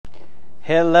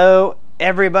Hello,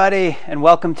 everybody, and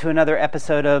welcome to another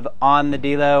episode of On the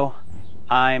D-Lo.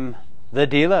 I'm the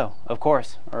D-Lo, of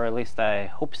course, or at least I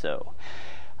hope so.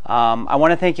 I want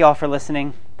to thank you all for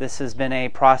listening. This has been a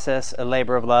process, a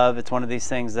labor of love. It's one of these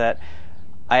things that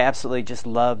I absolutely just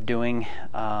love doing,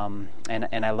 and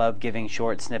I love giving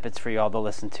short snippets for you all to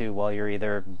listen to while you're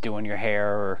either doing your hair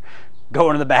or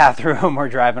going to the bathroom or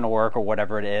driving to work or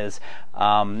whatever it is.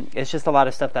 It's just a lot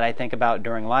of stuff that I think about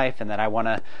during life and that I want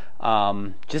to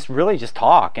just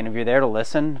talk. And if you're there to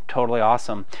listen, totally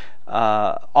awesome.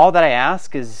 All that I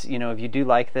ask is, if you do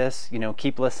like this,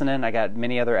 keep listening. I got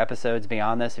many other episodes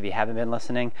beyond this if you haven't been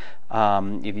listening.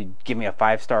 If you give me a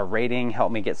 5-star rating,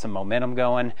 help me get some momentum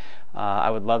going. I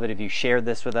would love it if you shared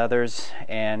this with others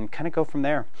and kind of go from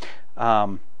there.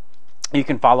 You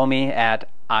can follow me at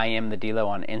I am the D-Lo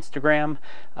on Instagram.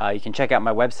 You can check out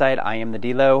my website,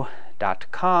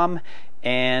 iamthedlo.com.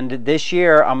 And this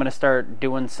year, I'm going to start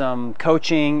doing some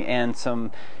coaching and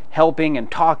some helping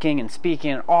and talking and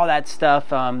speaking and all that stuff.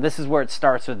 This is where it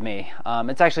starts with me.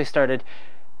 It's actually started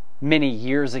many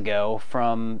years ago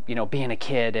from being a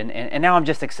kid, and now I'm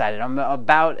just excited. I'm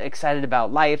excited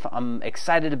about life. I'm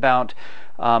excited about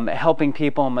helping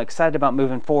people. I'm excited about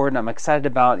moving forward, and I'm excited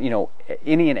about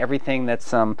any and everything that's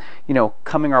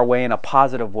coming our way in a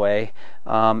positive way,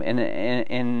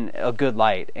 in a good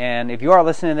light. And if you are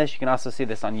listening to this, you can also see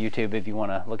this on YouTube if you want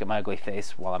to look at my ugly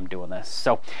face while I'm doing this.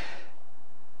 So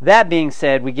that being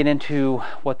said, we get into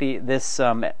what this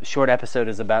short episode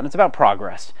is about. And it's about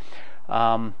progress.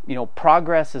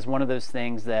 Progress is one of those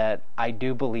things that I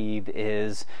do believe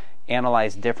is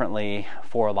analyzed differently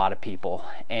for a lot of people.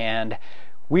 And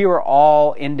we are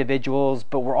all individuals,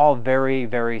 but we're all very,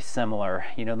 very similar.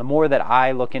 The more that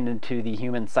I look into the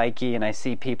human psyche and I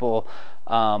see people,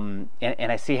 and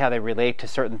I see how they relate to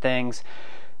certain things,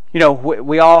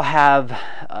 we all have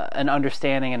an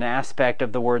understanding and an aspect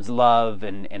of the words love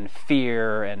and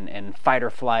fear and fight or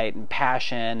flight and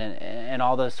passion and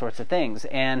all those sorts of things.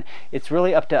 And it's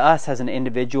really up to us as an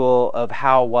individual of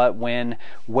how, what, when,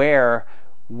 where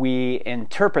we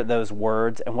interpret those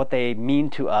words and what they mean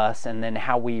to us, and then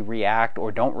how we react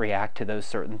or don't react to those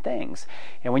certain things.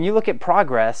 And when you look at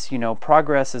progress,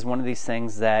 progress is one of these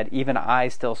things that even I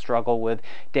still struggle with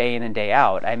day in and day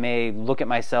out. I may look at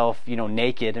myself,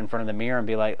 naked in front of the mirror and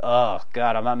be like, oh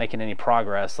God, I'm not making any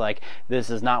progress. Like, this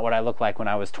is not what I looked like when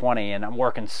I was 20, and I'm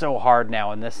working so hard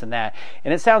now and this and that.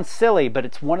 And it sounds silly, but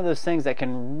it's one of those things that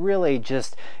can really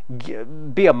just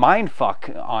be a mind fuck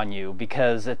on you,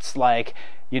 because it's like,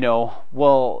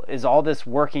 well, is all this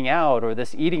working out, or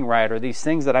this eating right, or these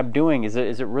things that I'm doing, is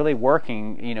it really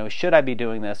working? Should I be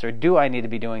doing this, or do I need to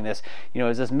be doing this?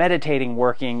 Is this meditating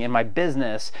working in my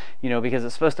business? Because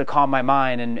it's supposed to calm my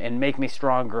mind and make me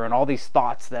stronger, and all these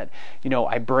thoughts that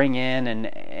I bring in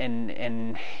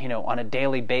and on a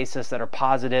daily basis that are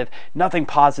positive. Nothing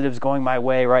positive is going my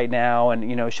way right now,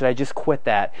 and should I just quit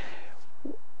that?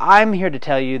 I'm here to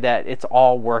tell you that it's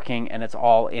all working, and it's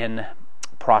all in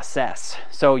process.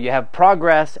 So you have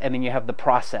progress, and then you have the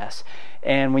process.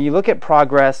 And when you look at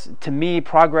progress, to me,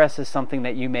 progress is something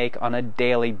that you make on a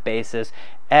daily basis,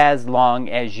 as long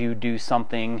as you do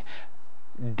something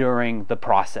during the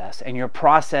process. And your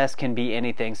process can be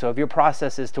anything. So if your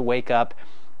process is to wake up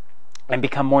and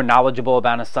become more knowledgeable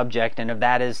about a subject, and if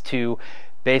that is to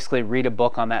basically read a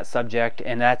book on that subject,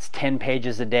 and that's 10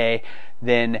 pages a day,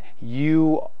 then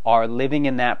you are living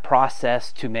in that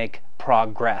process to make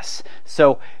progress.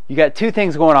 So you got two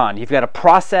things going on. You've got a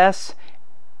process,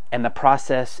 and the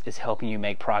process is helping you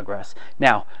make progress.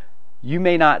 Now, you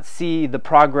may not see the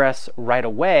progress right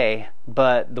away,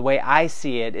 but the way I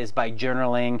see it is by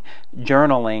journaling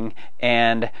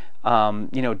and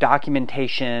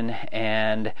documentation,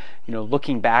 and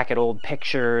looking back at old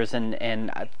pictures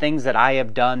and things that I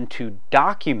have done to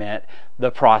document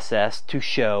the process to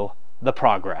show the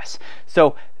progress.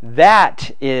 So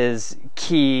that is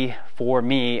key for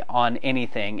me on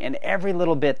anything, and every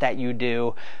little bit that you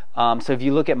do. So if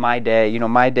you look at my day,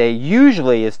 my day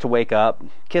usually is to wake up,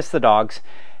 kiss the dogs,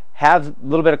 have a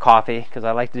little bit of coffee, because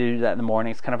I like to do that in the morning.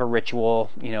 It's kind of a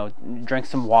ritual, drink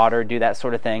some water, do that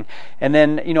sort of thing. And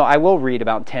then, I will read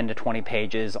about 10 to 20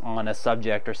 pages on a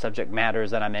subject or subject matters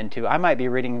that I'm into. I might be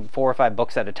reading 4 or 5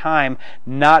 books at a time,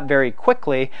 not very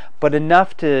quickly, but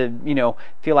enough to,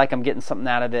 feel like I'm getting something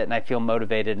out of it, and I feel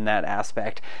motivated in that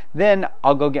aspect. Then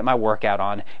I'll go get my workout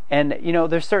on. And,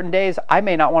 there's certain days I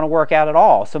may not want to work out at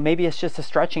all. So maybe it's just a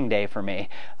stretching day for me,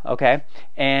 okay?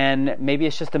 And maybe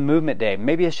it's just a movement day.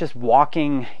 Maybe it's just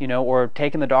walking, or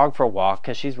taking the dog for a walk,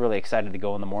 because she's really excited to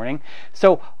go in the morning.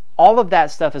 So all of that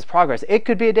stuff is progress. It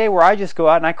could be a day where I just go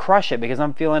out and I crush it because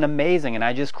I'm feeling amazing and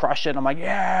I just crush it and I'm like,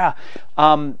 yeah.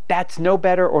 That's no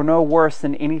better or no worse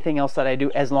than anything else that I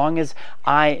do, as long as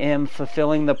I am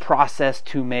fulfilling the process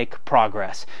to make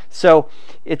progress. So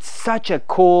it's such a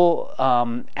cool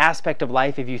aspect of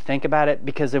life if you think about it,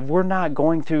 because if we're not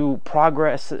going through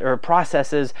progress or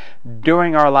processes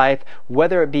during our life,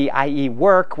 whether it be, i.e.,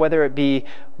 work, whether it be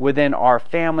within our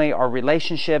family, our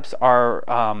relationships, our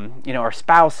our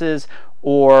spouses,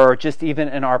 or just even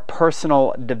in our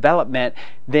personal development,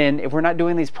 then if we're not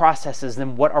doing these processes,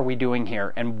 then what are we doing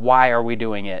here and why are we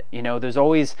doing it? There's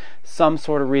always some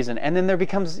sort of reason. And then there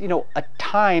becomes, a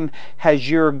time as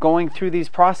you're going through these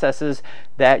processes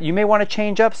that you may want to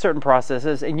change up certain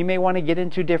processes and you may want to get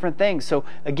into different things. So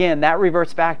again, that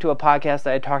reverts back to a podcast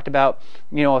that I talked about,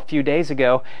 a few days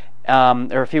ago.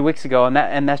 Or a few weeks ago,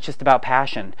 and that's just about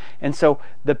passion. And so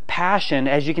the passion,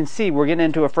 as you can see, we're getting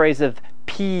into a phrase of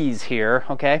P's here,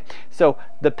 okay? So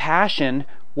the passion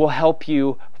will help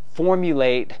you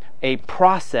formulate a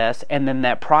process, and then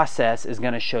that process is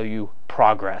going to show you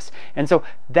progress. And so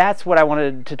that's what I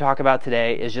wanted to talk about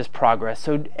today, is just progress.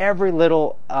 So every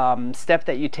little step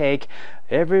that you take,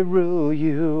 every rule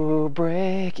you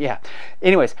break,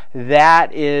 anyways,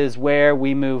 that is where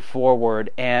we move forward.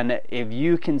 And if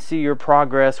you can see your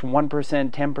progress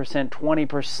 1%,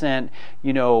 10%,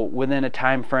 20%, within a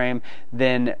time frame,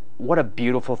 then what a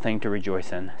beautiful thing to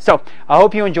rejoice in. So I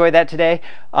hope you enjoyed that today.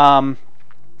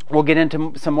 We'll get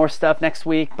into some more stuff next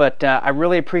week, but I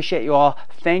really appreciate you all.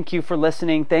 Thank you for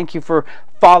listening. Thank you for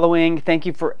following. Thank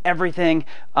you for everything.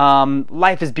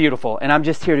 Life is beautiful, and I'm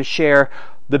just here to share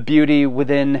the beauty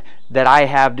within that I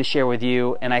have to share with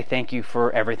you, and I thank you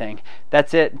for everything.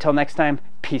 That's it. Until next time,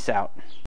 peace out.